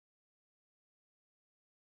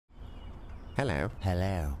Hello.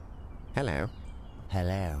 Hello. Hello.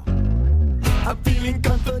 Hello. I'm feeling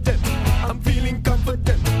confident. I'm feeling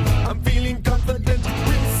confident. I'm feeling confident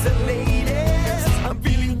with the ladies. I'm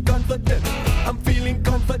feeling confident. I'm feeling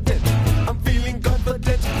confident. I'm feeling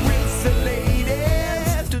confident with the ladies.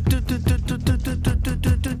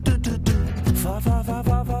 Fa fa fa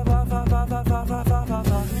fa fa fa fa fa fa fa fa fa fa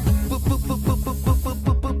fa.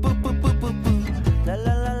 La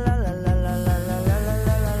la la la la la la la la la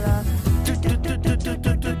la la la.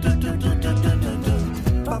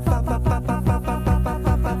 Fa fa fa fa fa fa fa fa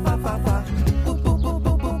fa fa fa fa.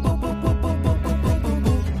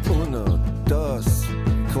 Uno, dos,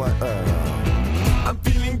 I'm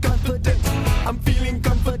feeling confident. I'm feeling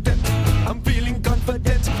confident. I'm feeling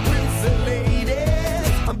confident with the ladies.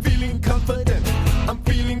 I'm feeling confident. I'm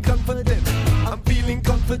feeling confident. I'm feeling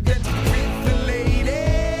confident with the ladies.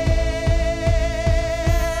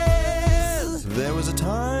 There was a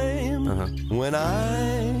time when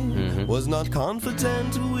I was not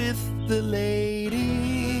confident with the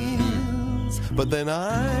ladies, but then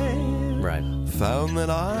I found that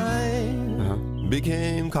I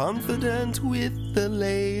became confident with the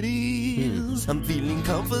ladies. I'm feeling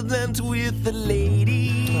confident with the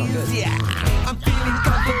ladies. Yeah, I'm feeling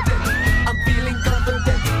confident. I'm feeling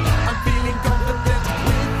confident. I'm feeling confident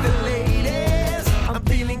with the ladies. I'm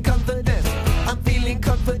feeling confident. I'm feeling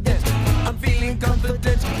confident. I'm feeling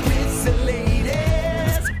confident with the ladies.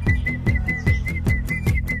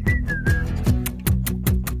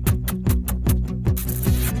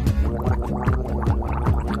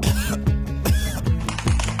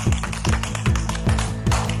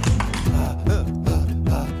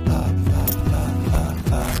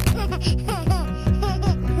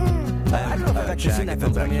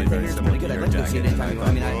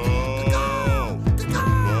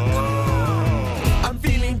 I'm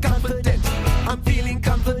feeling confident. I'm feeling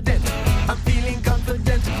confident. I'm feeling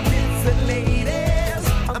confident with the ladies.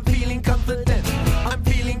 I'm feeling confident. I'm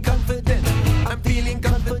feeling confident. I'm feeling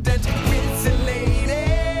confident with the ladies.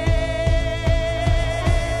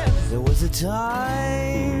 There was a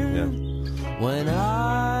time when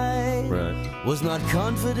I was not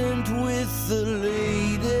confident with the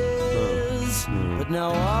ladies, but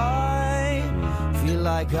now I feel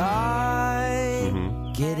like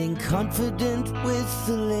I'm getting confident with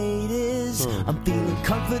the ladies. I'm feeling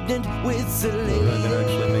confident with the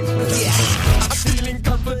ladies. Yeah. I'm feeling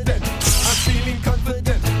confident.